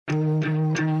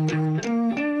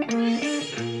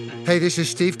Hey, this is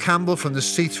Steve Campbell from the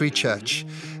C3 Church.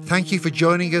 Thank you for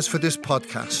joining us for this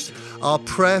podcast. Our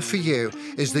prayer for you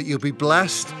is that you'll be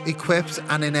blessed, equipped,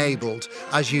 and enabled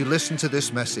as you listen to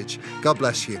this message. God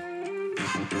bless you.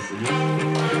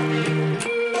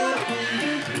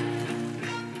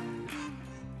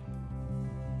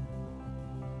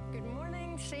 Good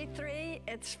morning, C3.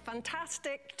 It's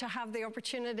fantastic to have the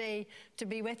opportunity to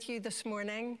be with you this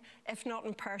morning, if not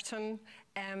in person.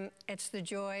 It's the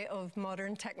joy of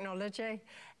modern technology.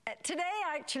 Today,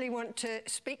 I actually want to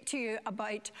speak to you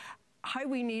about how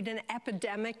we need an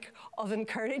epidemic of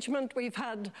encouragement. We've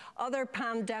had other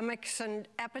pandemics and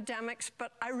epidemics,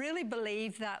 but I really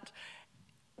believe that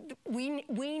we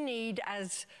need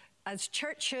as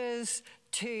churches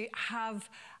to have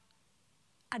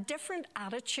a different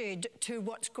attitude to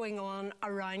what's going on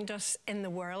around us in the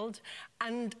world.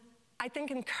 And I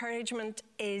think encouragement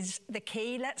is the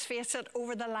key. Let's face it,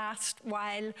 over the last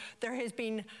while, there has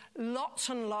been lots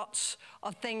and lots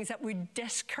of things that would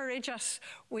discourage us.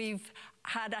 We've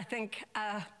had, I think,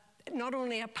 not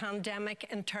only a pandemic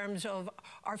in terms of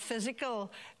our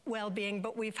physical well-being,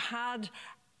 but we've had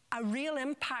a real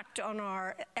impact on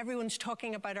everyone's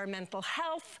talking about our mental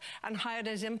health and how it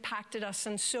has impacted us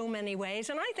in so many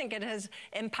ways. And I think it has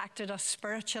impacted us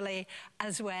spiritually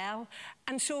as well.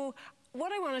 And so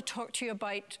what I want to talk to you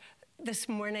about this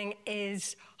morning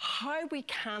is how we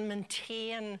can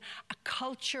maintain a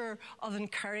culture of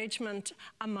encouragement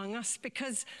among us.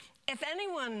 Because if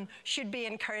anyone should be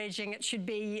encouraging, it should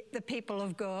be the people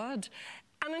of God.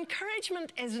 And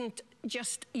encouragement isn't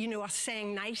just, us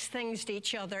saying nice things to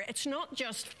each other. It's not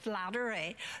just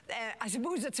flattery. I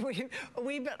suppose it's a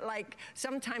wee bit like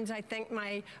sometimes I think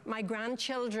my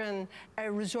grandchildren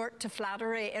resort to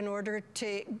flattery in order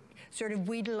to sort of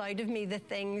wheedle out of me the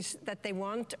things that they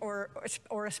want, or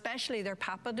especially their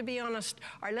papa, to be honest.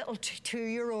 Our little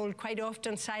 2-year-old quite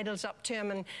often sidles up to him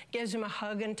and gives him a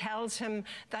hug and tells him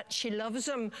that she loves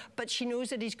him, but she knows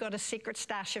that he's got a secret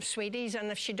stash of sweeties,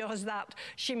 and if she does that,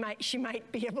 she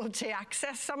might be able to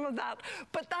access some of that.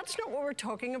 But that's not what we're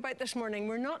talking about this morning.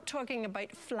 We're not talking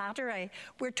about flattery.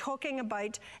 We're talking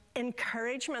about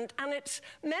encouragement, and it's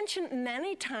mentioned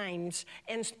many times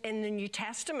in the New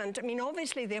Testament. I mean,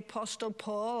 obviously the Apostle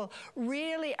Paul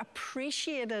really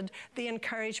appreciated the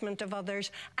encouragement of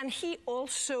others, and he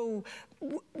also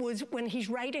was, when he's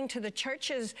writing to the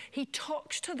churches, he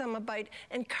talks to them about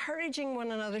encouraging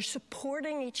one another,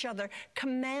 supporting each other,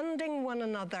 commending one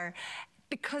another,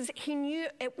 because he knew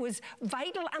it was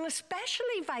vital, and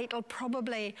especially vital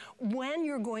probably when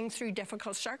you're going through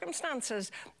difficult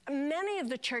circumstances. Many of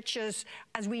the churches,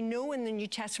 as we know in the New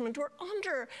Testament, were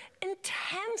under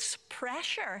intense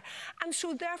pressure, and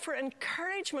so therefore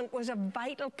encouragement was a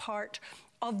vital part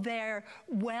of their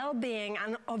well-being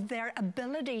and of their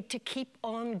ability to keep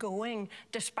on going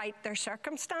despite their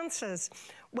circumstances.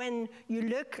 When you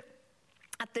look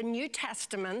at the New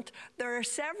Testament, there are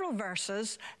several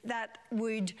verses that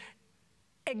would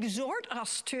exhort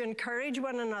us to encourage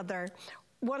one another.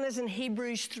 One is in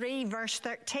Hebrews 3, verse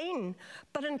 13.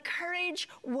 But encourage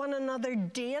one another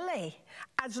daily,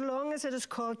 as long as it is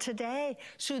called today,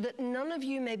 so that none of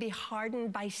you may be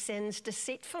hardened by sin's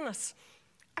deceitfulness.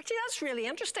 Actually, that's really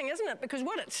interesting, isn't it? Because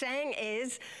what it's saying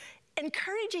is,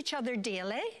 encourage each other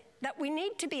daily, that we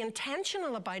need to be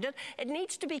intentional about it. It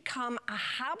needs to become a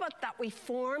habit that we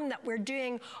form, that we're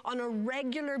doing on a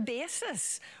regular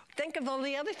basis. Think of all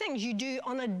the other things you do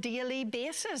on a daily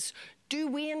basis. Do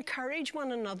we encourage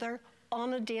one another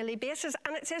on a daily basis?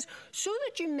 And it says, so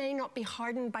that you may not be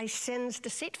hardened by sin's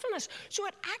deceitfulness. So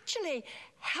it actually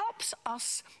helps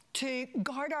us to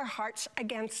guard our hearts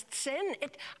against sin.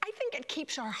 I think it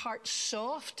keeps our hearts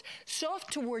soft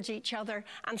towards each other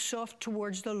and soft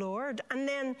towards the Lord. And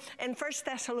then in 1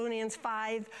 Thessalonians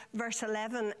 5, verse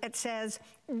 11, it says,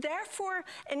 therefore,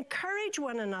 encourage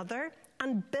one another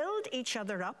and build each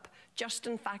other up, just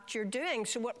in fact you're doing.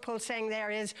 So what Paul's saying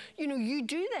there is, you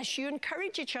do this, you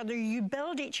encourage each other, you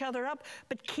build each other up,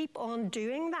 but keep on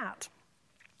doing that.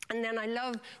 And then I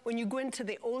love when you go into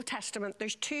the Old Testament,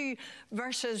 there's 2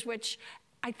 verses which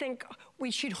I think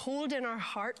we should hold in our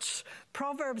hearts.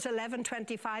 Proverbs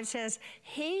 11:25 says,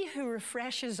 he who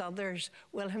refreshes others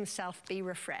will himself be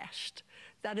refreshed.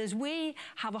 That as we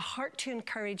have a heart to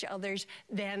encourage others,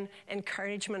 then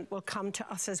encouragement will come to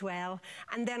us as well.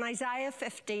 And then Isaiah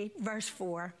 50, verse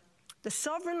 4, the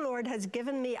sovereign Lord has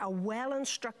given me a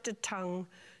well-instructed tongue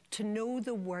to know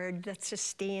the word that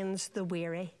sustains the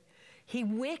weary. He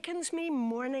wakens me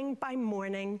morning by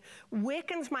morning,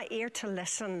 wakens my ear to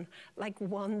listen like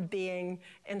one being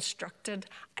instructed.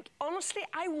 Honestly,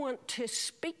 I want to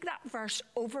speak that verse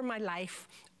over my life,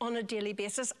 on a daily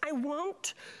basis. I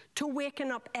want to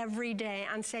waken up every day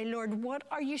and say, Lord, what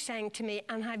are you saying to me?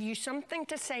 And have you something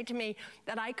to say to me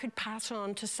that I could pass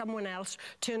on to someone else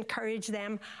to encourage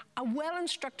them? A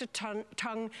well-instructed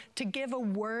tongue to give a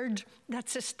word that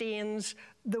sustains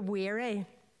the weary.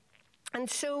 And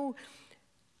so,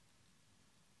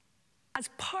 as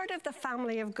part of the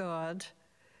family of God,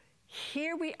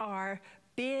 here we are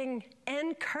being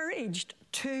encouraged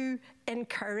to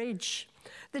encourage.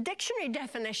 The dictionary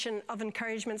definition of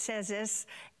encouragement says this: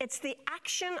 it's the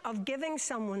action of giving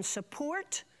someone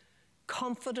support,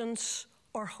 confidence,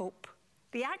 or hope.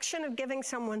 The action of giving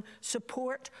someone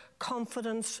support,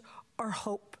 confidence, or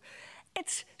hope.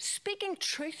 It's speaking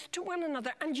truth to one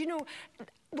another. And you know,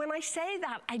 when I say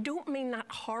that, I don't mean that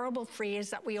horrible phrase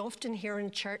that we often hear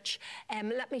in church,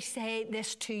 let me say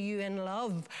this to you in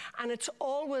love. And it's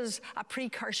always a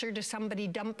precursor to somebody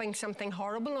dumping something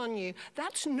horrible on you.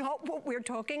 That's not what we're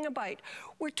talking about.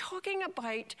 We're talking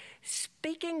about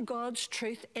speaking God's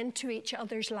truth into each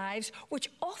other's lives, which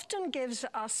often gives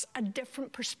us a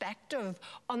different perspective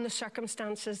on the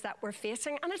circumstances that we're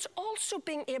facing. And it's also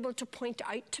being able to point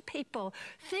out to people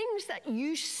things that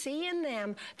you see in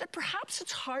them that perhaps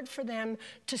it's hard for them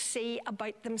to see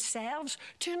about themselves,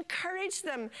 to encourage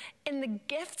them in the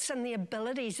gifts and the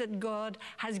abilities that God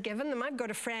has given them. I've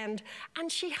got a friend,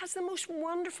 and she has the most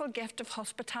wonderful gift of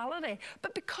hospitality,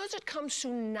 but because it comes so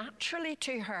naturally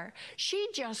to her, she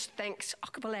just thinks, oh,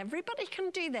 well, everybody can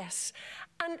do this.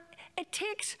 And it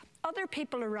takes other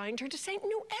people around her to say,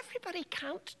 no, everybody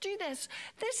can't do this.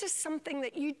 This is something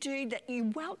that you do, that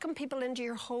you welcome people into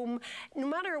your home. No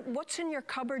matter what's in your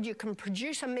cupboard, you can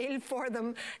produce a meal for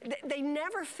them. They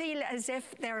never feel as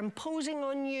if they're imposing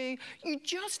on you. You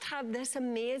just have this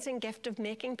amazing gift of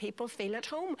making people feel at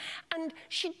home. And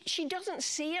she doesn't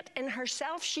see it in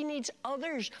herself. She needs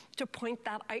others to point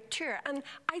that out to her. And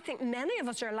I think many of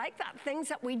us are like that. Things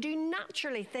that we do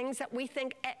naturally, things that we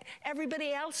think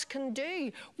everybody else can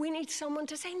do. We need someone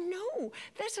to say, no,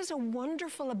 this is a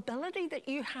wonderful ability that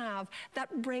you have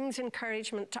that brings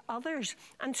encouragement to others.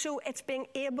 And so it's being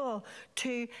able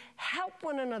to help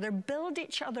one another, build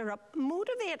each other up,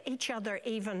 motivate each other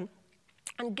even,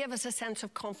 and give us a sense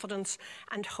of confidence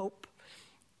and hope.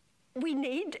 We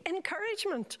need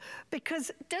encouragement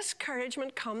because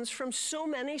discouragement comes from so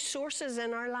many sources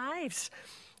in our lives.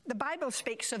 The Bible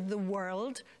speaks of the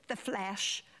world, the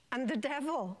flesh, and the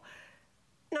devil.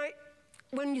 Now,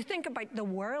 when you think about the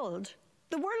world's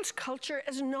culture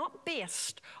is not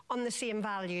based on the same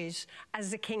values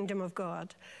as the kingdom of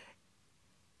God.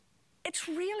 It's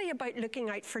really about looking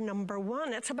out for number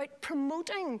one. It's about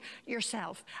promoting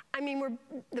yourself. I mean,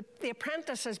 The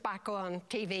Apprentice is back on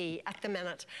TV at the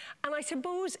minute. And I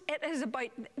suppose it is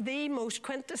about the most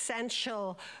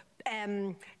quintessential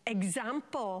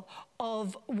example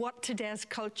of what today's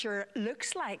culture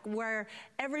looks like, where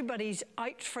everybody's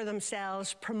out for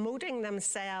themselves, promoting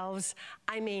themselves,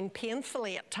 I mean,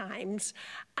 painfully at times.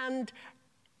 And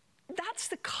that's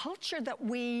the culture that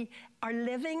we are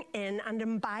living in and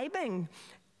imbibing.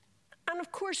 And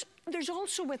of course, there's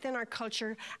also within our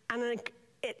culture, and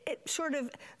it sort of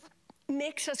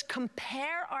makes us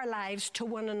compare our lives to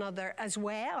one another as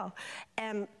well.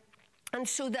 And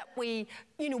so that we,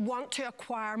 want to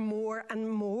acquire more and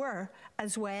more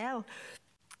as well.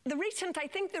 I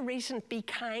think the recent Be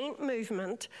Kind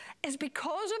movement is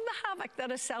because of the havoc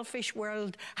that a selfish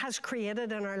world has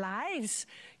created in our lives.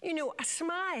 A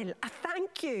smile, a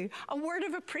thank you, a word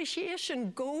of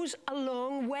appreciation goes a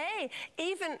long way.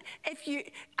 Even if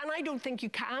and I don't think you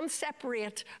can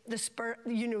separate the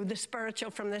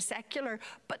spiritual from the secular,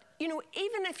 but,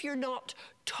 even if you're not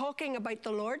talking about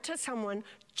the Lord to someone,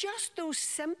 just those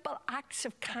simple acts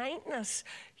of kindness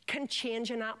can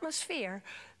change an atmosphere.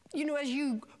 As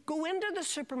you go into the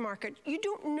supermarket, you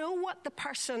don't know what the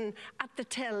person at the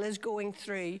till is going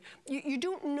through. You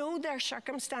don't know their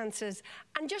circumstances.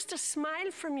 And just a smile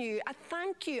from you, a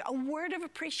thank you, a word of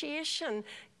appreciation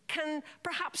can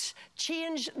perhaps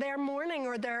change their morning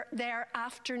or their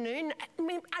afternoon. I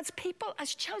mean, as people,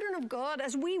 as children of God,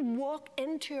 as we walk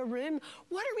into a room,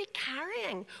 what are we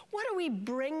carrying? What do we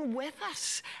bring with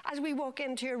us as we walk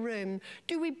into a room?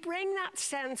 Do we bring that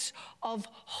sense of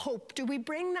hope? Do we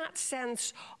bring that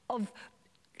sense of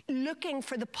looking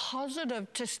for the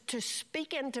positive to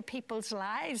speak into people's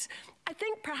lives? I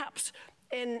think perhaps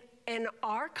in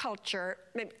our culture,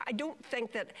 I don't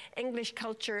think that English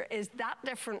culture is that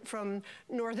different from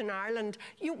Northern Ireland.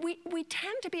 We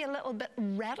tend to be a little bit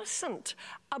reticent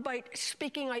about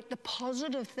speaking out the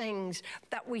positive things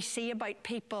that we see about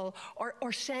people,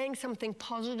 or saying something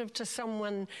positive to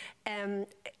someone,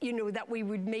 that we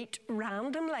would meet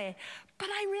randomly. But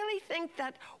I really think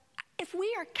that if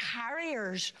we are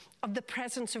carriers of the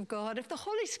presence of God, if the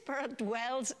Holy Spirit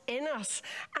dwells in us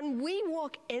and we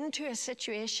walk into a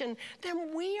situation,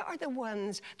 then we are the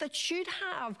ones that should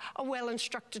have a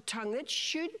well-instructed tongue, that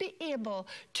should be able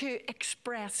to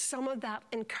express some of that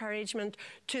encouragement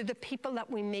to the people that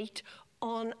we meet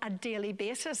on a daily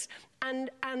basis, and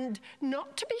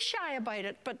not to be shy about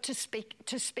it, but to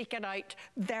speak it out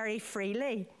very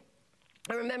freely.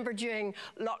 I remember during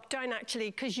lockdown, actually,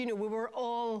 because, we were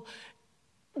all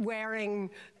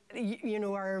wearing,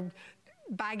 our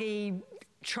baggy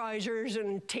trousers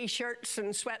and T-shirts and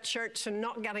sweatshirts and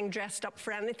not getting dressed up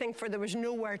for anything, for there was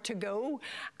nowhere to go.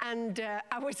 And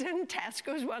I was in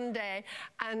Tesco's one day,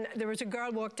 and there was a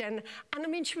girl walked in,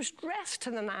 and she was dressed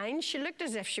to the nines. She looked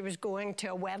as if she was going to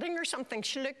a wedding or something.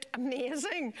 She looked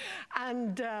amazing.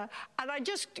 And I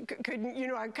just couldn't,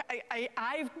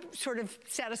 I've sort of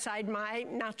set aside my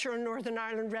natural Northern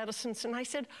Ireland reticence, and I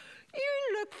said,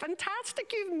 "You look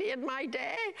fantastic. You've made my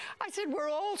day." I said, "We're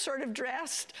all sort of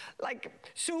dressed like,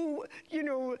 so,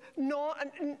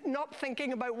 not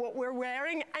thinking about what we're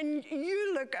wearing, and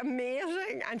you look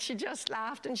amazing." And she just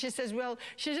laughed, and she says,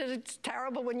 "It's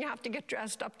terrible when you have to get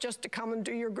dressed up just to come and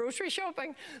do your grocery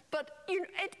shopping." But,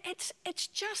 it's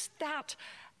just that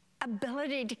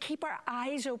ability to keep our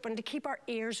eyes open, to keep our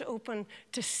ears open,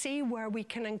 to see where we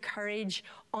can encourage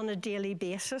on a daily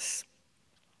basis.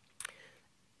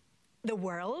 The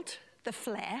world, the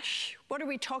flesh. What are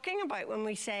we talking about when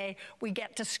we say we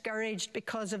get discouraged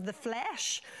because of the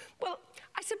flesh? Well,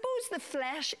 I suppose the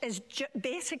flesh is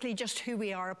basically just who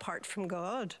we are apart from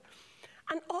God.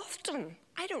 And often,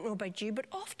 I don't know about you, but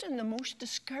often the most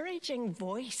discouraging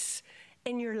voice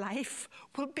in your life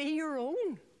will be your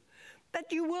own.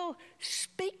 That you will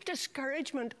speak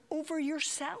discouragement over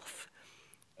yourself.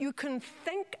 You can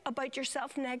think about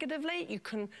yourself negatively. You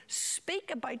can speak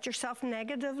about yourself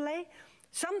negatively.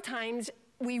 Sometimes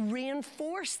we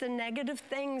reinforce the negative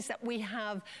things that we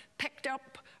have picked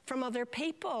up from other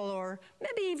people, or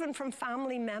maybe even from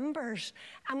family members.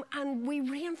 And we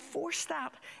reinforce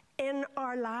that in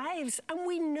our lives. And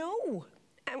we know,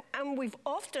 and we've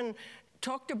often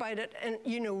talked about it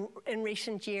in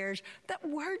recent years, that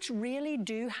words really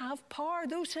do have power.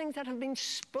 Those things that have been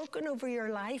spoken over your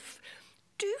life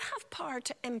do have power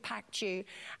to impact you.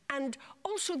 And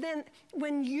also then,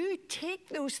 when you take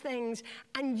those things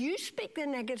and you speak the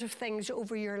negative things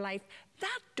over your life,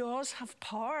 that does have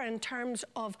power in terms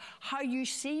of how you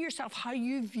see yourself, how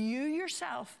you view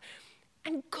yourself.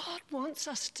 And God wants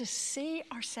us to see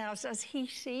ourselves as He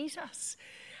sees us.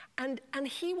 And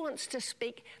He wants to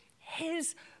speak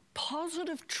His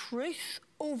positive truth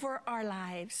over our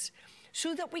lives,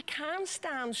 so that we can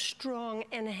stand strong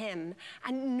in Him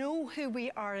and know who we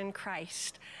are in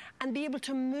Christ, and be able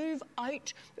to move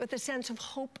out with a sense of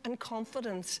hope and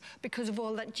confidence because of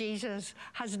all that Jesus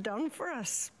has done for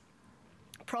us.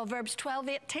 Proverbs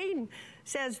 12:18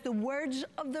 says, "The words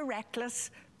of the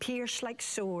reckless pierce like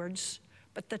swords,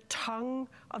 but the tongue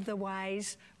of the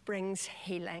wise brings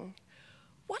healing."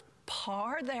 What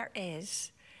power there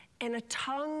is in a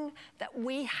tongue that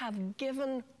we have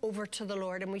given over to the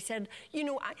Lord. And we said,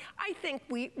 I think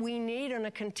we need on a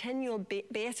continual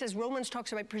basis, Romans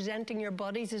talks about presenting your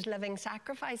bodies as living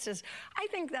sacrifices. I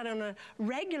think that on a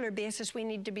regular basis we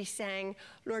need to be saying,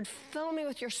 "Lord, fill me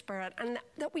with your Spirit," and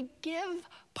that we give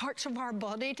parts of our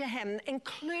body to Him,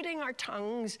 including our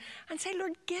tongues, and say,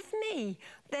 "Lord, give me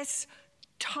this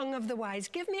tongue of the wise.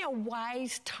 Give me a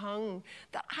wise tongue,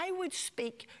 that I would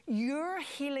speak your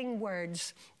healing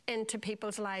words into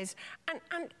people's lives,"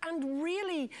 and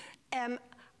really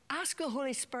ask the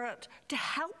Holy Spirit to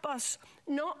help us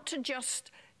not to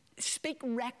just speak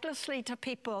recklessly to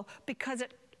people, because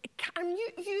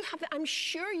I'm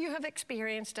sure you have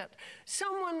experienced it.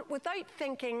 Someone, without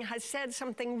thinking, has said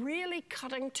something really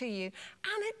cutting to you,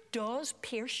 and it does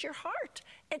pierce your heart.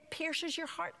 It pierces your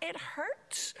heart. It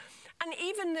hurts. And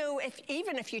even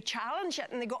if you challenge it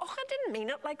and they go, "Oh, I didn't mean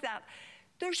it like that,"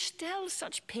 there's still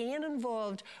such pain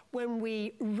involved when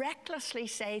we recklessly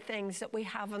say things that we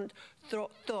haven't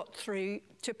thought through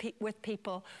with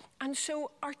people. And so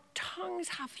our tongues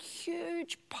have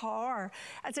huge power.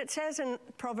 As it says in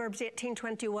Proverbs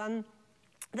 18:21,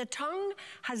 "The tongue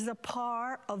has the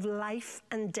power of life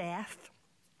and death,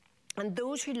 and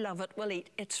those who love it will eat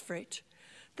its fruit."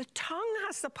 The tongue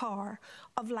has the power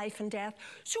of life and death.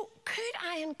 So could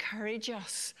I encourage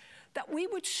us that we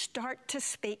would start to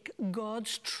speak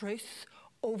God's truth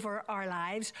over our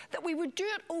lives, that we would do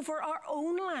it over our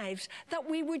own lives, that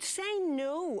we would say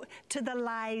no to the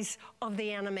lies of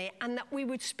the enemy, and that we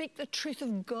would speak the truth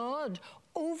of God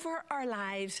over our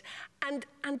lives, and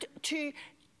to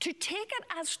take it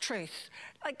as truth.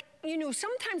 Like,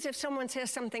 sometimes if someone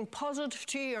says something positive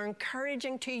to you or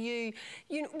encouraging to you,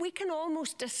 we can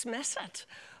almost dismiss it.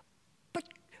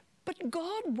 But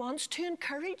God wants to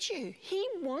encourage you. He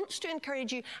wants to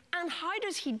encourage you. And how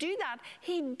does he do that?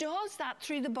 He does that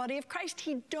through the body of Christ.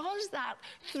 He does that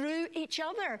through each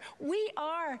other. We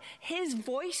are his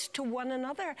voice to one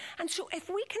another. And so if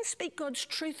we can speak God's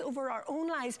truth over our own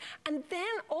lives and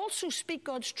then also speak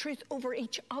God's truth over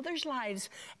each other's lives,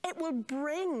 it will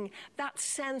bring that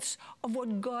sense of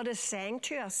what God is saying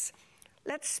to us.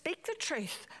 Let's speak the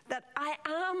truth that I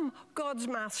am God's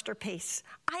masterpiece.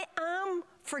 I am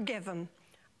forgiven.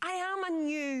 I am a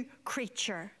new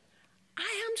creature.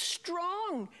 I am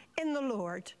strong in the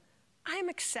Lord. I am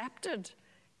accepted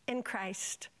in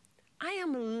Christ. I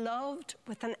am loved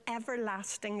with an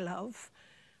everlasting love.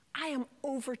 I am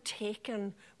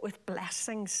overtaken with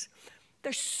blessings.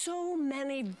 There's so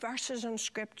many verses in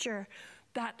Scripture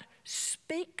that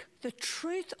speak the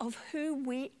truth of who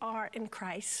we are in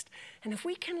Christ. And if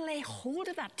we can lay hold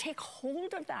of that, take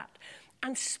hold of that,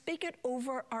 and speak it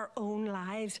over our own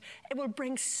lives, it will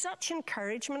bring such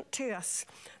encouragement to us.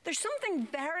 There's something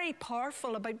very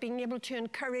powerful about being able to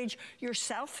encourage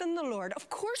yourself in the Lord. Of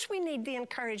course, we need the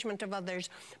encouragement of others,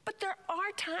 but there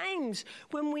are times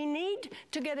when we need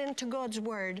to get into God's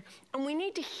Word and we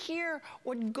need to hear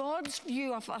what God's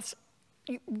view of us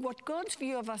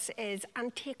is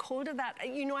and take hold of that.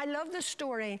 I love the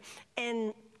story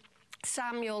in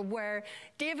Samuel where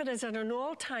David is at an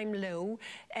all-time low.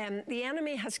 The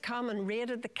enemy has come and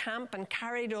raided the camp and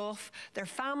carried off their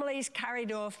families,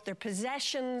 carried off their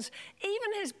possessions.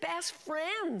 Even his best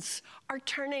friends are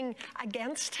turning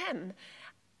against him.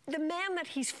 The men that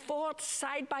he's fought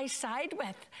side by side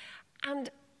with.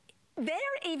 And they're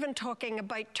even talking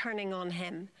about turning on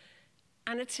him.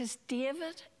 And it says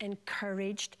David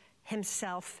encouraged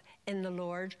himself in the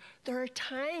Lord. There are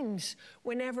times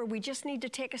whenever we just need to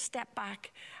take a step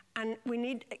back and we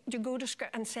need to go to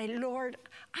Scripture and say, Lord,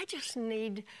 I just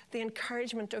need the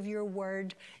encouragement of your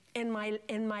word in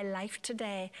my life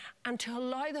today, and to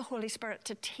allow the Holy Spirit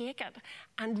to take it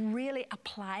and really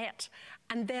apply it.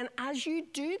 And then as you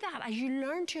do that, as you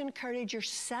learn to encourage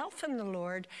yourself in the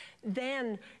Lord,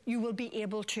 then you will be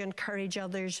able to encourage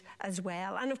others as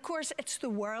well. And of course, it's the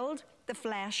world, the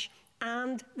flesh,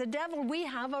 and the devil. We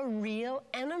have a real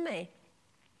enemy.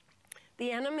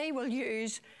 The enemy will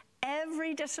use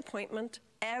every disappointment,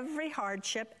 every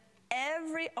hardship,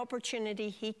 every opportunity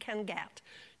he can get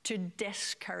to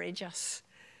discourage us.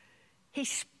 He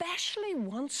especially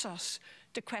wants us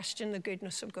to question the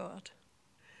goodness of God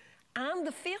and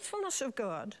the faithfulness of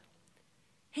God.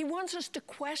 He wants us to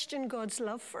question God's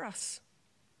love for us.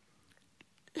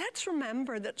 Let's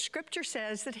remember that Scripture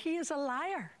says that he is a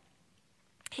liar.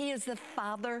 He is the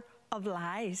father of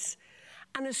lies.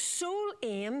 And his sole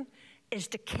aim is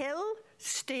to kill,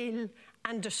 steal,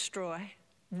 and destroy.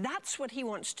 That's what he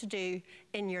wants to do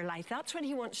in your life. That's what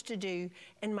he wants to do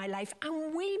in my life.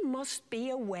 And we must be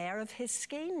aware of his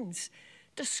schemes.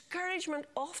 Discouragement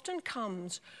often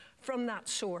comes from that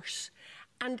source.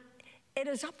 And it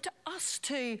is up to us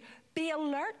to be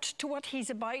alert to what he's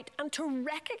about and to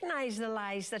recognize the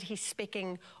lies that he's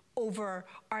speaking over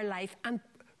our life and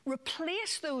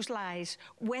replace those lies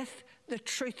with the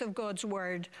truth of God's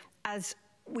word, as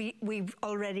we've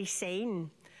already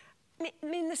seen. I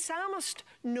mean, the psalmist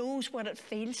knows what it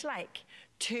feels like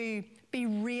to be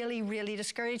really, really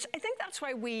discouraged. I think that's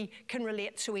why we can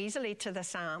relate so easily to the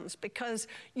Psalms, because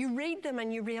you read them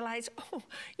and you realize,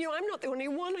 I'm not the only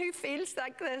one who feels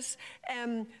like this.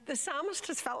 The psalmist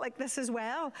has felt like this as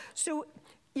well. So,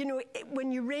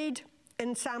 when you read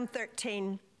in Psalm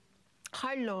 13,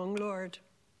 how long, Lord,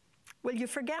 will you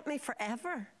forget me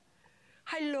forever?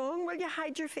 How long will you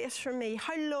hide your face from me?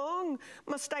 How long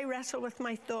must I wrestle with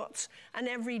my thoughts and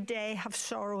every day have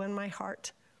sorrow in my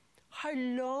heart? How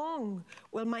long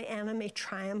will my enemy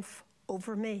triumph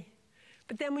over me?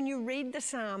 But then when you read the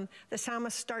psalm, the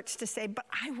psalmist starts to say, but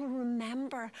I will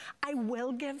remember, I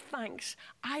will give thanks,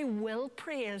 I will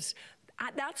praise.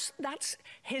 That's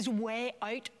his way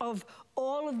out of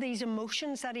all of these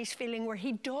emotions that he's feeling, where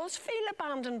he does feel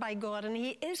abandoned by God and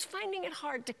he is finding it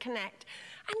hard to connect.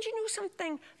 And you know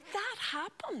something? That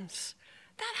happens.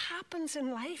 That happens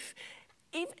in life.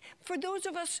 For those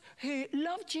of us who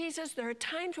love Jesus, there are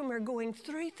times when we're going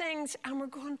through things and we're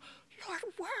going, Lord,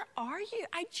 where are you?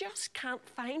 I just can't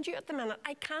find you at the minute.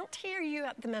 I can't hear you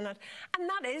at the minute. And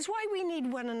that is why we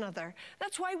need one another.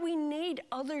 That's why we need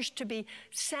others to be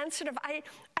sensitive. I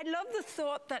love the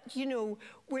thought that,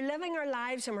 we're living our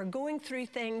lives and we're going through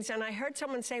things. And I heard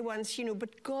someone say once,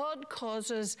 but God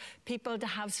causes people to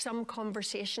have some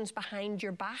conversations behind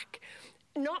your back.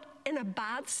 not in a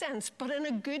bad sense, but in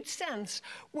a good sense,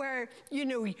 where,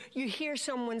 you hear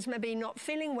someone's maybe not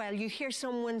feeling well, you hear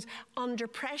someone's under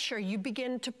pressure, you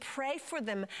begin to pray for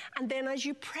them, and then as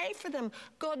you pray for them,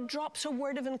 God drops a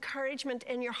word of encouragement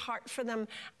in your heart for them,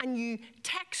 and you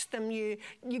text them, you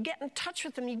get in touch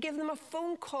with them, you give them a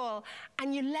phone call,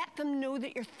 and you let them know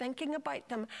that you're thinking about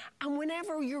them. And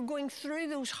whenever you're going through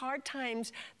those hard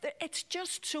times, it's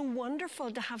just so wonderful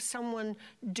to have someone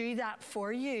do that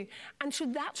for you. And so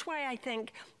that's why I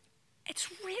think it's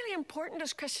really important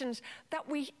as Christians that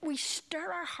we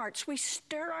stir our hearts, we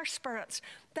stir our spirits,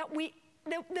 that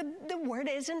the word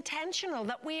is intentional,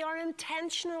 that we are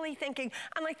intentionally thinking.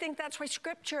 And I think that's why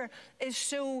Scripture is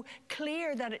so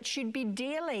clear that it should be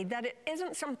daily, that it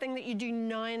isn't something that you do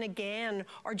now and again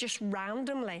or just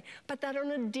randomly, but that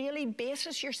on a daily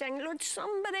basis you're saying, Lord,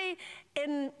 somebody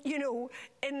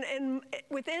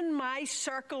within my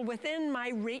circle, within my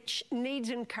reach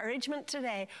needs encouragement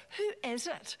today. Who is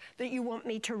it that you want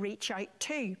me to reach out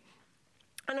to?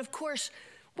 And of course,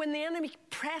 when the enemy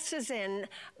presses in,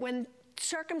 when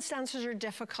circumstances are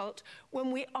difficult,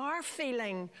 when we are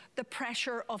feeling the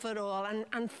pressure of it all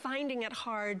and finding it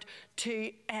hard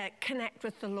to connect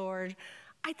with the Lord,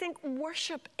 I think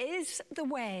worship is the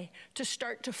way to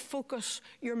start to focus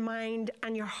your mind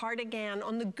and your heart again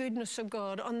on the goodness of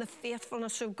God, on the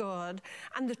faithfulness of God,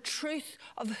 and the truth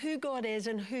of who God is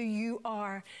and who you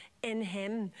are in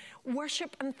Him.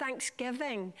 Worship and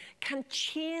thanksgiving can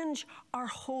change our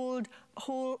whole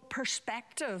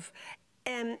perspective,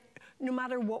 no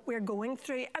matter what we're going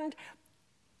through. And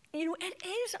it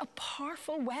is a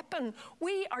powerful weapon.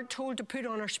 We are told to put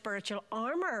on our spiritual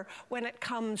armor when it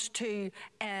comes to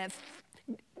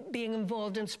being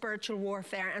involved in spiritual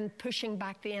warfare and pushing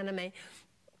back the enemy.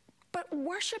 But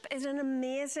worship is an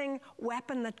amazing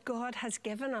weapon that God has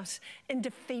given us in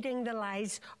defeating the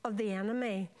lies of the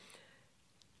enemy.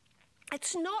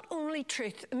 It's not only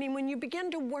truth. I mean, when you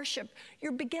begin to worship,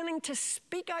 you're beginning to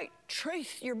speak out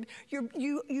truth.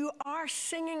 You are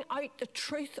singing out the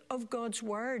truth of God's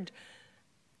word.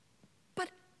 But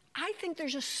I think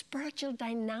there's a spiritual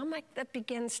dynamic that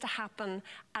begins to happen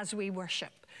as we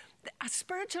worship. A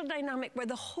spiritual dynamic where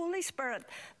the Holy Spirit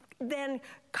then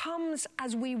comes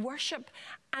as we worship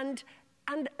and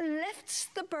lifts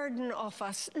the burden off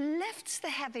us, lifts the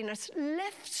heaviness,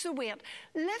 lifts the weight,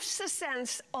 lifts the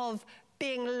sense of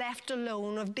being left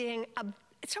alone, of being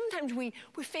sometimes we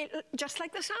feel just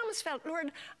like the psalmist felt,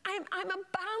 Lord, I'm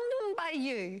abandoned by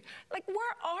you. Like,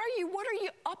 where are you? What are you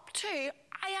up to?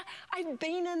 I've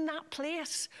been in that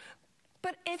place.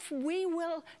 But if we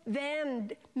will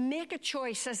then make a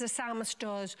choice, as the psalmist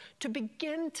does, to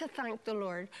begin to thank the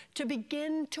Lord, to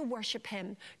begin to worship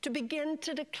Him, to begin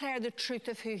to declare the truth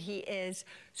of who He is,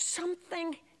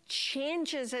 something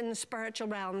changes in the spiritual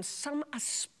realms. A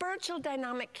spiritual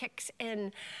dynamic kicks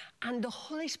in, and the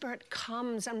Holy Spirit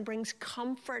comes and brings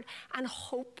comfort and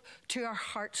hope to our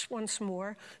hearts once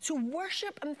more. So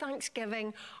worship and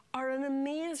thanksgiving are an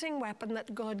amazing weapon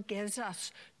that God gives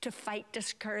us to fight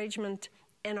discouragement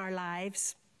in our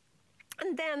lives.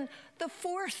 And then the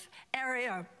fourth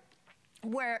area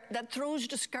that throws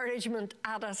discouragement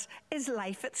at us is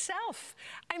life itself.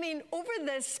 I mean, over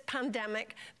this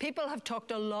pandemic, people have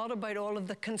talked a lot about all of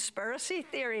the conspiracy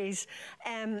theories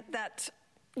that,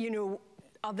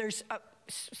 others,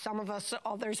 some of us,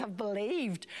 others have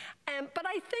believed. But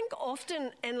I think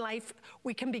often in life,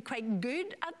 we can be quite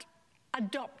good at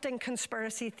adopting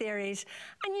conspiracy theories.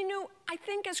 And I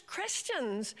think as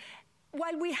Christians,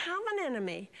 while we have an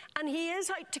enemy and he is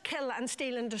out to kill and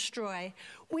steal and destroy,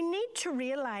 we need to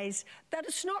realize that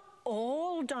it's not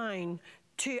all down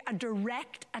to a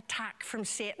direct attack from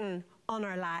Satan on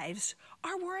our lives.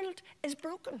 Our world is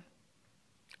broken.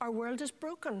 Our world is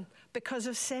broken because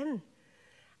of sin.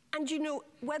 And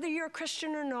whether you're a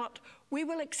Christian or not, we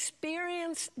will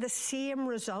experience the same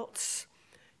results.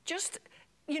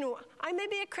 I may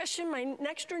be a Christian, my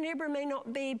next door neighbor may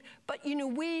not be, but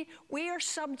we are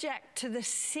subject to the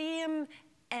same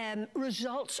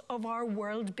results of our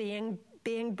world being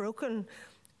broken.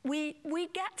 We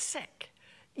get sick.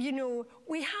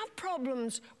 We have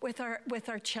problems with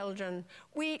our children.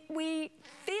 We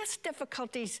face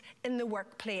difficulties in the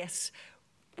workplace.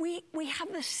 We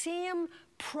have the same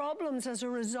problems as a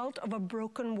result of a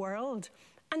broken world.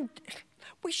 And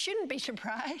we shouldn't be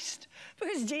surprised,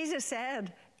 because Jesus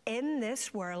said, in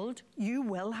this world, you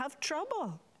will have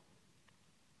trouble.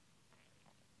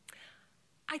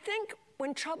 I think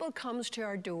when trouble comes to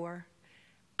our door,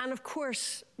 and of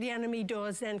course, the enemy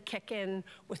does then kick in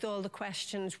with all the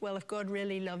questions, well, if God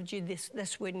really loved you,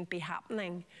 this wouldn't be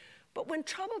happening. But when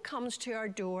trouble comes to our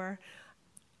door,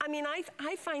 I mean,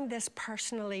 I find this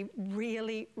personally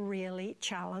really, really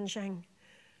challenging.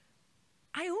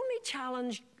 I only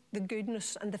challenge the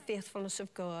goodness and the faithfulness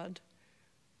of God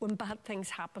when bad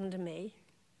things happen to me.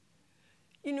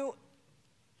 You know,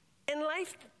 in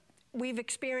life, we've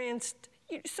experienced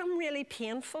some really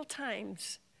painful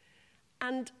times.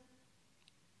 And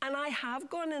I have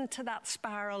gone into that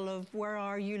spiral of, where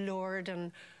are you, Lord?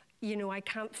 And, I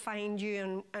can't find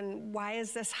you, and why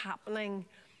is this happening?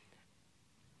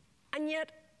 And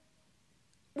yet,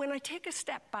 when I take a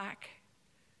step back,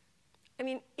 I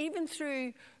mean, even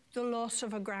through the loss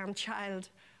of a grandchild,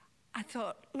 I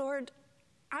thought, Lord,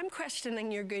 I'm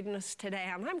questioning your goodness today,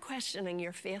 and I'm questioning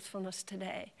your faithfulness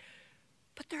today.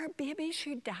 But there are babies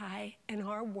who die in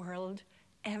our world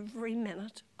every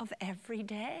minute of every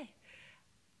day.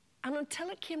 And until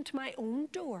it came to my own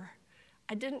door,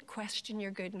 I didn't question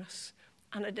your goodness,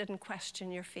 and I didn't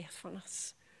question your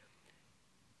faithfulness.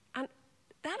 And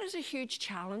that is a huge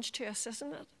challenge to us,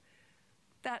 isn't it?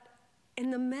 That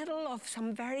in the middle of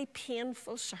some very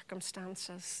painful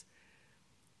circumstances,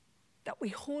 that we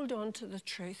hold on to the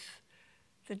truth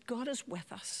that God is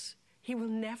with us. He will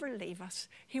never leave us.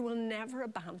 He will never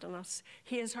abandon us.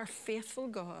 He is our faithful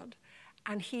God,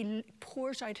 and He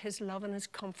pours out His love and His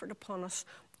comfort upon us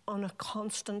on a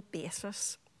constant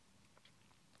basis.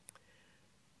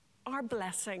 Our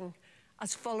blessing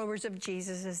as followers of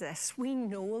Jesus is this: we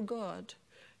know a God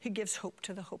who gives hope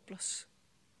to the hopeless.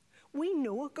 We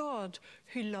know a God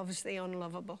who loves the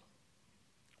unlovable.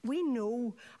 We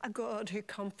know a God who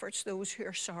comforts those who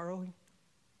are sorrowing.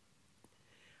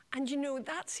 And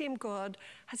that same God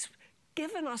has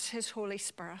given us His Holy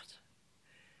Spirit.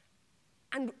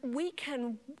 And we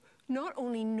can not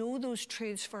only know those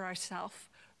truths for ourselves,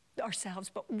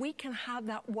 but we can have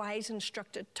that wise,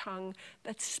 instructed tongue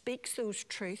that speaks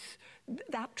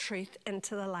that truth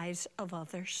into the lives of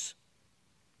others.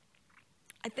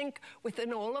 I think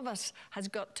within all of us has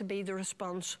got to be the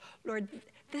response, Lord,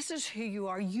 this is who you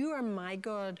are. You are my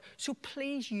God, so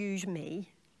please use me.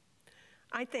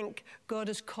 I think God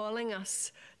is calling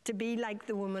us to be like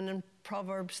the woman in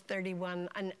Proverbs 31.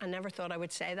 And I never thought I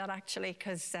would say that, actually,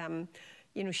 because,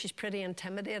 she's pretty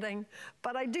intimidating.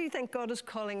 But I do think God is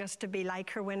calling us to be like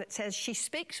her when it says, she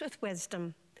speaks with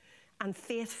wisdom, and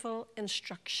faithful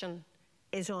instruction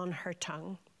is on her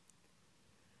tongue.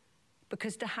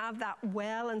 Because to have that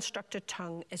well-instructed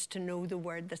tongue is to know the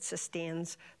word that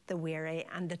sustains the weary,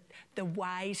 and the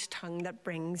wise tongue that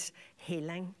brings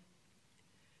healing.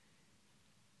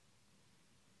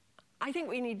 I think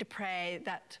we need to pray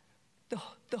that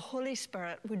the Holy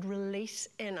Spirit would release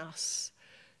in us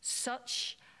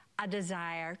such a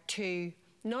desire to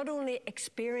not only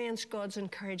experience God's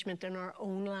encouragement in our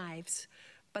own lives,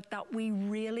 but that we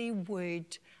really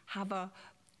would have a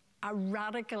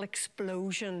radical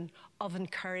explosion of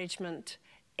encouragement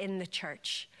in the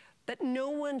church. That no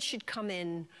one should come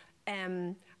in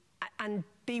and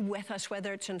be with us,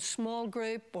 whether it's in small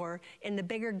group or in the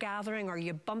bigger gathering, or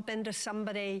you bump into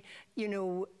somebody,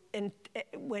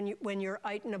 when you're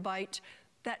out and about,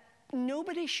 that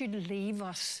nobody should leave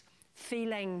us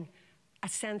feeling a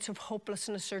sense of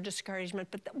hopelessness or discouragement,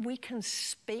 but that we can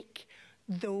speak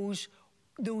those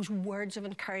words of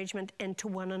encouragement into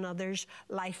one another's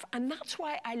life. And that's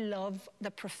why I love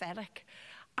the prophetic.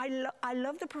 I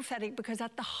love the prophetic because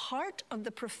at the heart of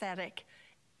the prophetic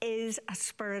is a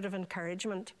spirit of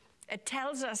encouragement. It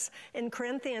tells us in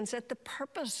Corinthians that the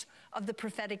purpose of the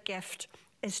prophetic gift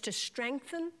is to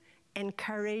strengthen,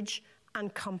 encourage,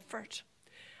 and comfort.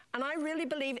 And I really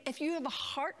believe if you have a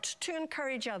heart to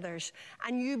encourage others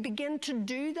and you begin to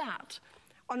do that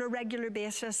on a regular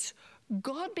basis,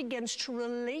 God begins to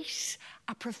release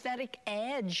a prophetic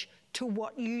edge to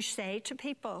what you say to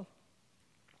people.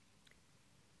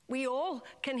 We all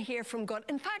can hear from God.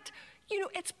 In fact,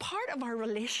 it's part of our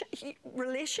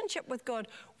relationship with God.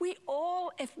 We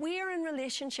all, if we are in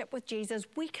relationship with Jesus,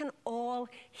 we can all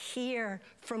hear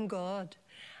from God.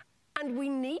 And we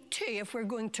need to if we're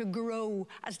going to grow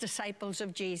as disciples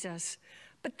of Jesus.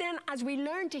 But then as we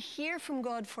learn to hear from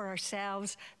God for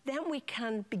ourselves, then we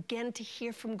can begin to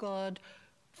hear from God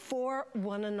for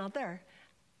one another.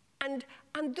 And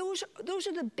those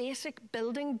are the basic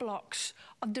building blocks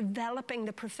of developing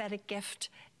the prophetic gift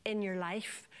in your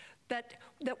life. That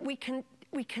we can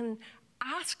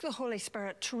ask the Holy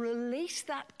Spirit to release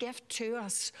that gift to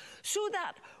us, so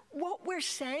that what we're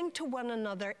saying to one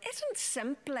another isn't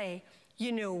simply,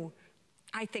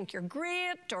 I think you're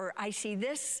great, or I see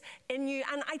this in you,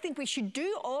 and I think we should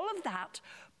do all of that.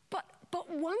 But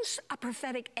once a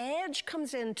prophetic edge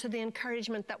comes into the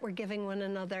encouragement that we're giving one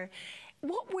another,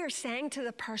 what we're saying to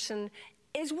the person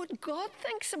is what God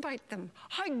thinks about them,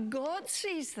 how God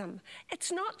sees them.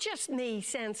 It's not just me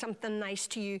saying something nice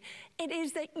to you. It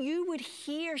is that you would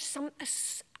hear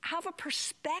have a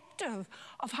perspective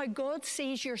of how God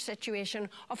sees your situation,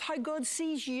 of how God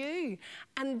sees you,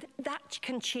 and that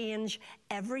can change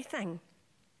everything.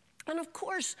 And of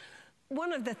course,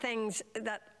 one of the things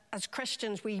that as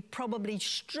Christians we probably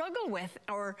struggle with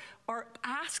or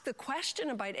ask the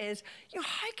question about is,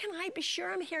 how can I be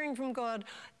sure I'm hearing from God?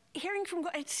 Hearing from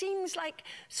God, it seems like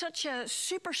such a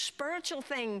super spiritual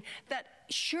thing that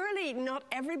surely not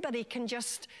everybody can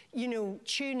just,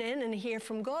 tune in and hear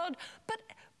from God. But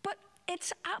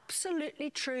it's absolutely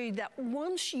true that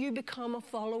once you become a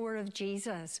follower of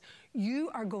Jesus, you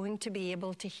are going to be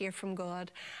able to hear from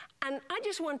God. And I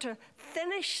just want to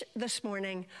finish this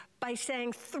morning by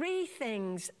saying 3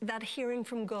 things that hearing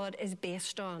from God is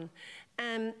based on.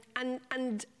 And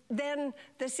then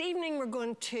this evening we're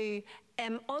going to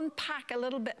unpack a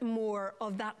little bit more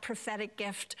of that prophetic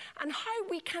gift and how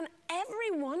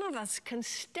every one of us can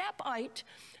step out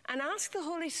and ask the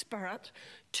Holy Spirit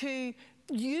to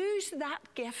use that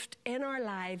gift in our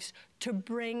lives to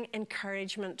bring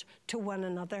encouragement to one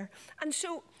another. And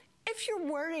so if you're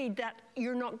worried that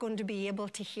you're not going to be able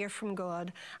to hear from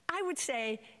God, I would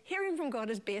say hearing from God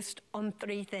is based on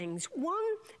 3 things. 1,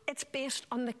 it's based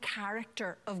on the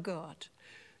character of God.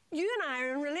 You and I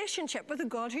are in relationship with a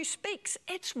God who speaks.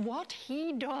 It's what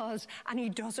he does, and he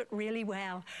does it really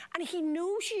well. And he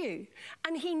knows you,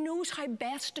 and he knows how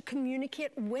best to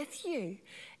communicate with you.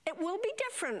 It will be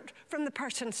different from the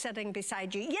person sitting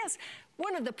beside you. Yes,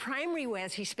 one of the primary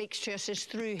ways he speaks to us is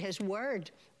through his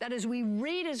word. That is, we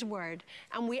read his word,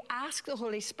 and we ask the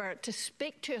Holy Spirit to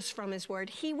speak to us from his word.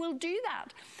 He will do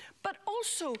that. But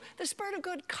also, the Spirit of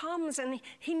God comes and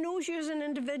he knows you as an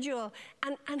individual,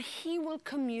 and he will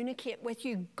communicate with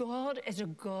you. God is a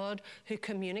God who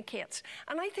communicates.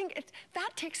 And I think that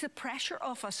takes the pressure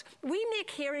off us. We make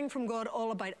hearing from God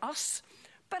all about us,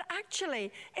 but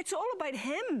actually, it's all about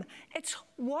him. It's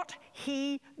what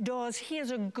he does. He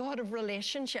is a God of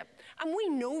relationship. And we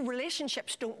know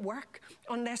relationships don't work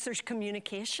unless there's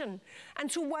communication.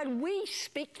 And so while we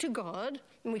speak to God,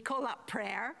 and we call that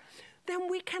prayer, then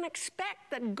we can expect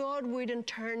that God would in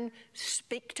turn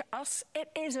speak to us. It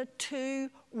is a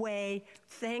 2-way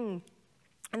thing.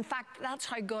 In fact, that's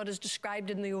how God is described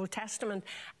in the Old Testament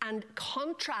and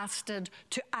contrasted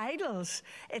to idols.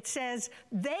 It says,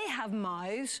 they have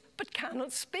mouths but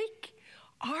cannot speak.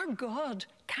 Our God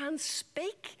can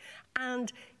speak,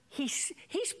 and he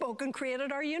spoke and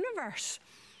created our universe.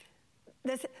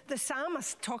 The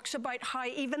psalmist talks about how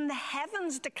even the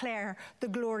heavens declare the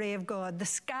glory of God. The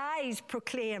skies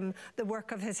proclaim the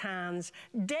work of his hands.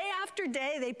 Day after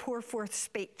day, they pour forth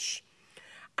speech.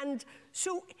 And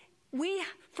so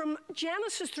from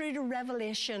Genesis through to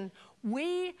Revelation,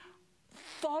 we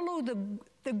follow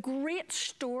the great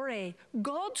story,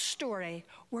 God's story,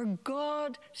 where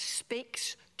God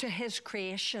speaks to his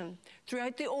creation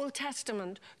throughout the Old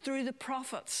Testament, through the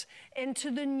prophets,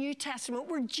 into the New Testament,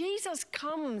 where Jesus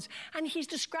comes, and he's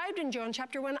described in John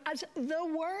chapter 1 as the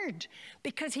Word,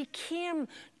 because he came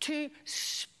to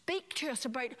speak to us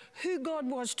about who God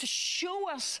was, to show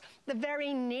us the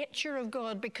very nature of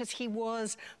God, because he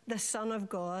was the Son of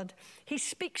God. He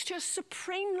speaks to us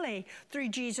supremely through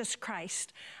Jesus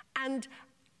Christ. And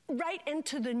right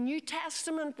into the New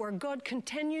Testament, where God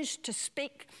continues to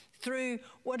speak through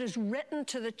what is written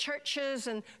to the churches,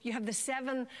 and you have the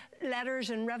 7 letters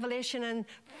in Revelation and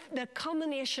the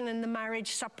culmination in the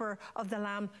marriage supper of the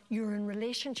Lamb. You're in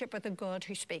relationship with a God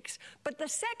who speaks. But the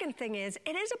second thing is,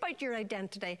 it is about your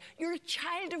identity. You're a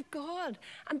child of God,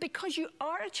 and because you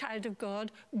are a child of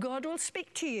God, God will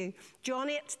speak to you. John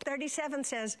 8:37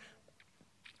 says,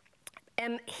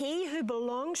 he who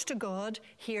belongs to God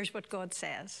hears what God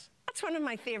says. That's one of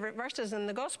my favorite verses in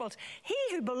the Gospels. He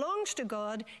who belongs to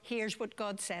God hears what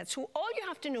God says. So all you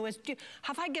have to know is,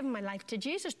 have I given my life to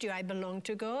Jesus? Do I belong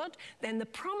to God? Then the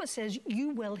promise is you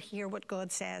will hear what God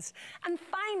says. And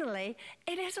finally,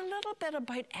 it is a little bit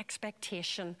about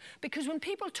expectation. Because when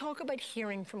people talk about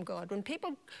hearing from God, when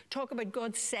people talk about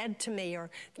God said to me, or,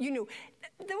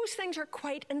 those things are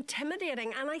quite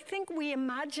intimidating. And I think we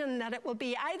imagine that it will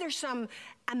be either some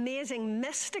amazing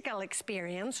mystical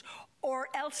experience, or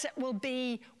else it will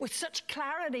be with such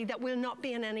clarity that we'll not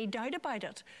be in any doubt about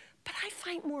it. But I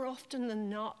find more often than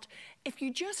not, if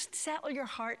you just settle your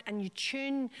heart and you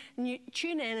tune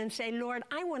in and say, Lord,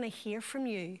 I want to hear from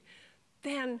you,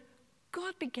 then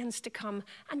God begins to come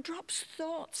and drops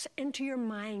thoughts into your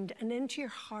mind and into your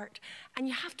heart. And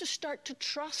you have to start to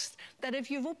trust that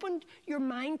if you've opened your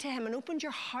mind to him and opened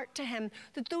your heart to him,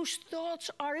 that those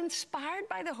thoughts are inspired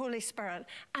by the Holy Spirit.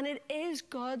 And it is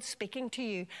God speaking to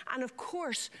you. And of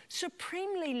course,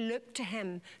 supremely look to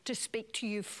him to speak to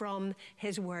you from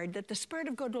his word, that the Spirit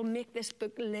of God will make this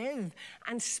book live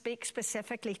and speak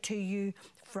specifically to you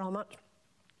from it.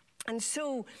 And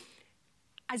so,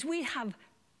 as we have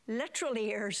literal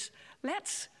ears,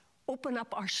 let's open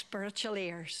up our spiritual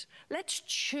ears. Let's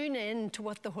tune in to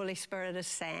what the Holy Spirit is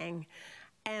saying.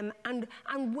 And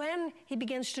when he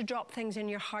begins to drop things in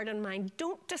your heart and mind,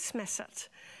 don't dismiss it,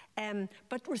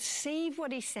 but receive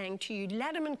what he's saying to you.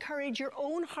 Let him encourage your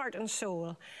own heart and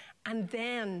soul. And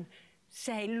then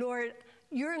say, Lord,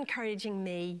 you're encouraging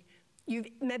me. You've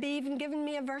maybe even given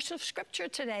me a verse of scripture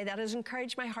today that has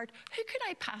encouraged my heart. Who could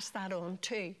I pass that on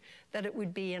to, that it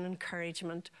would be an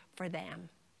encouragement for them?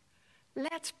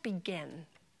 Let's begin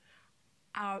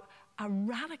a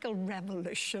radical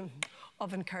revolution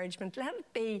of encouragement. Let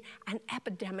it be an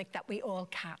epidemic that we all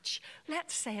catch.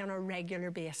 Let's say on a regular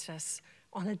basis,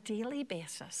 on a daily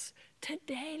basis,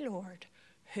 today, Lord,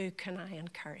 who can I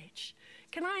encourage?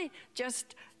 Can I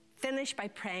just finish by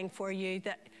praying for you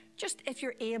that just if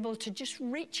you're able to just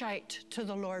reach out to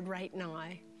the Lord right now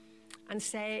and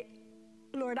say,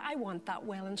 Lord, I want that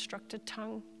well-instructed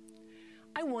tongue.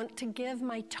 I want to give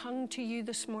my tongue to you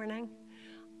this morning.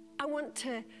 I want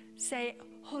to say,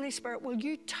 Holy Spirit, will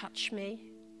you touch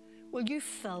me? Will you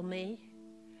fill me?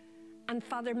 And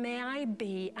Father, may I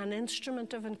be an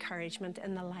instrument of encouragement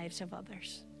in the lives of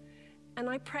others. And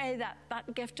I pray that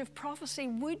that gift of prophecy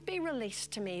would be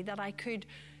released to me, that I could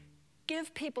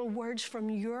give people words from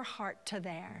your heart to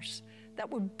theirs that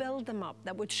would build them up,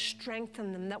 that would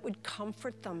strengthen them, that would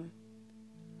comfort them.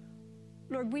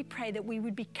 Lord, we pray that we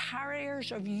would be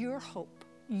carriers of your hope,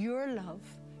 your love,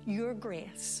 your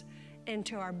grace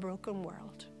into our broken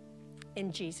world.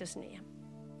 In Jesus' name,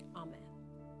 amen.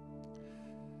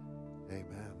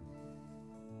 Amen.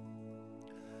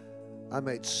 I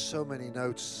made so many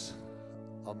notes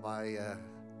on my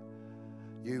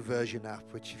YouVersion app,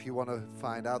 which if you want to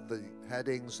find out the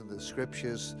headings and the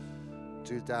scriptures,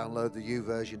 do download the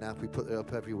YouVersion app. We put it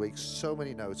up every week. So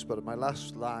many notes, but my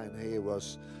last line here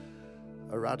was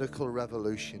a radical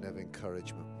revolution of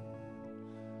encouragement.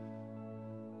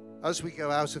 As we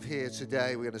go out of here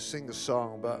today, we're going to sing a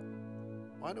song, but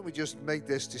why don't we just make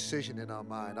this decision in our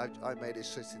mind? I made it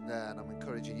sitting there, and I'm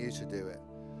encouraging you to do it.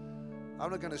 I'm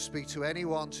not going to speak to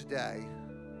anyone today,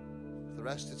 for the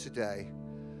rest of today,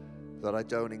 that I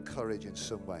don't encourage in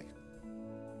some way.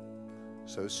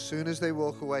 So as soon as they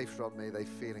walk away from me, they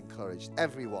feel encouraged.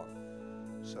 Everyone.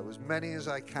 So as many as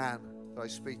I can that I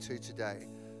speak to today,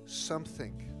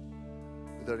 something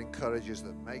that encourages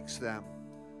them, makes them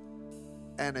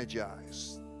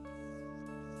energized,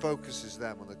 focuses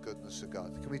them on the goodness of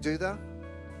God. Can we do that?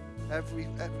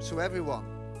 So everyone,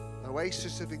 an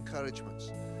oasis of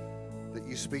encouragement that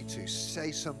you speak to,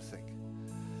 say something.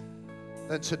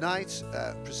 And tonight,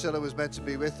 Priscilla was meant to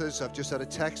be with us. I've just had a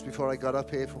text before I got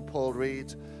up here from Paul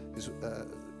Reid,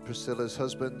 Priscilla's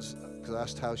husband, because I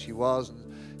asked how she was.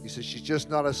 And he said, she's just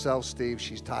not herself, Steve.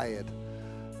 She's tired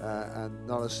and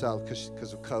not herself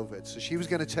because of COVID. So she was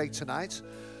going to take tonight,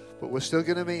 but we're still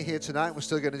going to meet here tonight. We're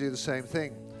still going to do the same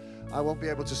thing. I won't be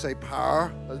able to say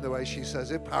power in the way she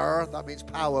says it. Power, that means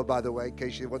power, by the way, in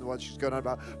case you wonder what she's going on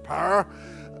about. Power.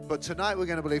 But tonight we're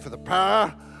going to believe for the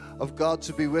power of God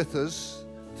to be with us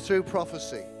through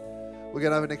prophecy. We're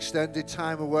going to have an extended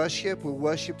time of worship. We'll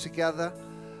worship together,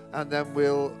 and then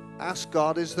we'll ask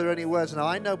God, is there any words? Now,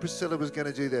 I know Priscilla was going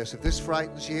to do this. If this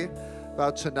frightens you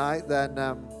about tonight, then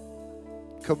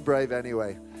come brave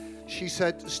anyway. She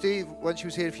said, Steve, when she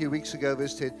was here a few weeks ago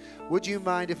visiting, would you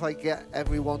mind if I get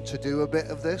everyone to do a bit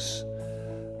of this?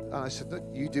 And I said, no,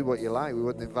 you do what you like. We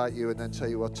wouldn't invite you and then tell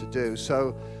you what to do.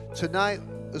 So tonight,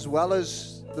 as well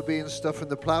as there being stuff from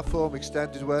the platform,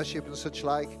 extended worship and such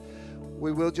like,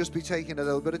 we will just be taking a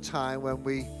little bit of time when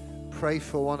we pray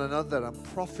for one another and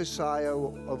prophesy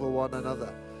over one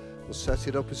another. We'll set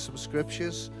it up with some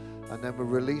scriptures, and then we'll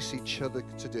release each other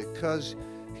to do it. Because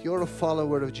if you're a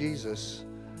follower of Jesus,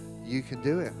 you can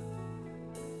do it.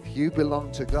 If you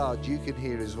belong to God, you can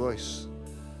hear his voice.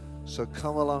 So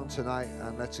come along tonight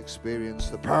and let's experience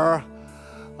the power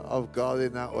of God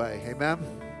in that way. Amen.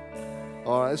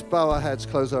 All right, let's bow our heads,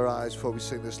 close our eyes before we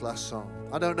sing this last song.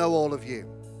 I don't know all of you.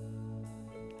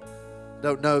 I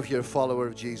don't know if you're a follower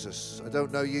of Jesus. I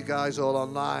don't know you guys all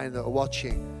online that are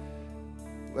watching,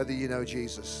 whether you know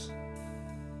Jesus.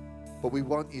 But we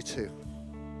want you to.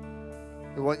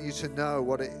 We want you to know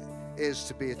what it is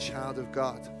to be a child of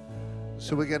God.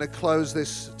 So we're going to close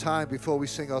this time before we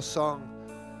sing our song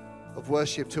of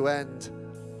worship to end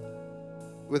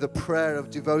with a prayer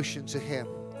of devotion to Him.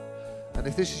 And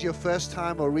if this is your first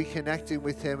time or reconnecting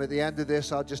with Him, at the end of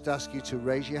this, I'll just ask you to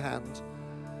raise your hand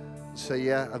and say,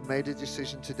 yeah, I've made a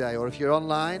decision today. Or if you're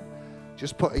online,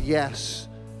 just put a yes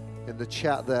in the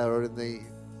chat there or in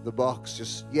the box,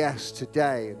 just yes,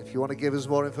 today. And if you want to give us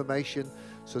more information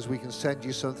so as we can send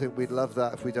you something, we'd love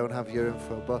that if we don't have your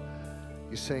info. But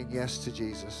you're saying yes to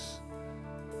Jesus.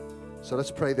 So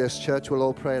let's pray this. Church, we'll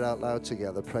all pray it out loud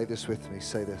together. Pray this with me.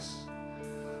 Say this.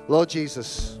 Lord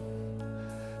Jesus,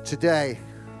 today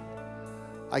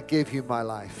I give you my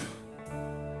life.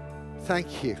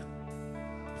 Thank you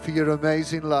for your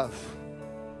amazing love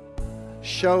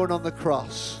shown on the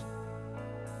cross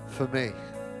for me.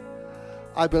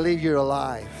 I believe you're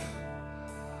alive.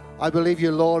 I believe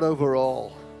you're Lord over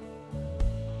all.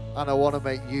 And I want to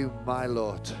make you my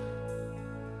Lord.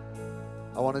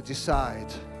 I want to decide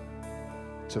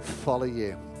to follow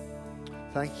you.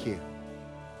 Thank you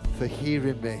for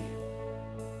hearing me.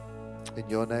 In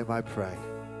your name I pray.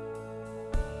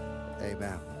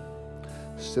 Amen.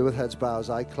 Still with heads bowed,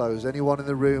 eye closed. Anyone in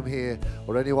the room here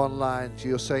or anyone online,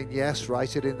 you're saying yes,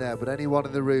 write it in there. But anyone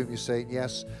in the room, you're saying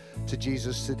yes to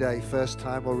Jesus today. First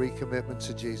time or recommitment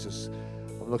to Jesus.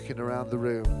 I'm looking around the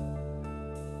room.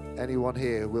 Anyone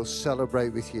here, we'll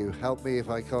celebrate with you. Help me if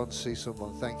I can't see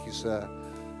someone. Thank you, sir.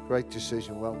 Great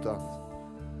decision. Well done.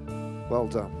 Well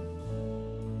done.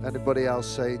 Anybody else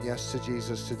saying yes to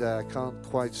Jesus today? I can't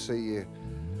quite see you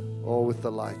all with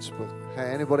the lights, but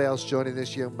hey, anybody else joining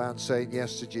this young man saying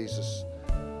yes to Jesus?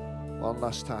 One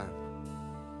last time.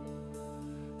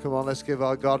 Come on, let's give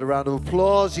our God a round of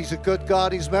applause. He's a good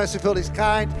God. He's merciful. He's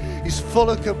kind. He's full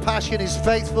of compassion. He's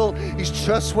faithful. He's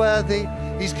trustworthy.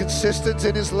 He's consistent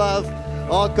in His love.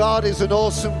 Our God is an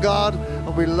awesome God,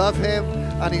 and we love Him.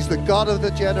 And He's the God of the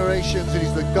generations, and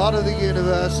He's the God of the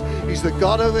universe. He's the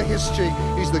God over history.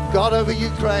 He's the God over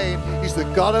Ukraine. He's the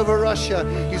God over Russia.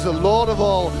 He's the Lord of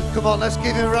all. Come on, let's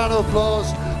give Him a round of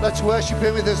applause. Let's worship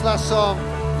Him with this last song.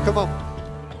 Come on.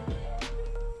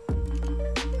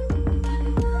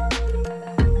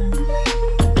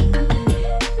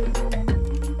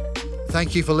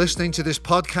 Thank you for listening to this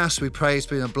podcast. We pray it's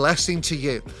been a blessing to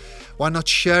you. Why not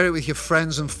share it with your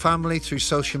friends and family through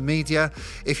social media?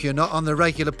 If you're not on the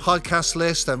regular podcast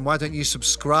list, then why don't you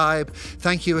subscribe?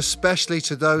 Thank you especially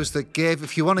to those that give.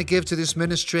 If you want to give to this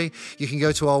ministry, you can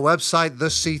go to our website,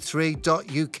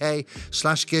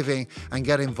 thec3.uk/giving, and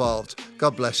get involved.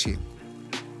 God bless you.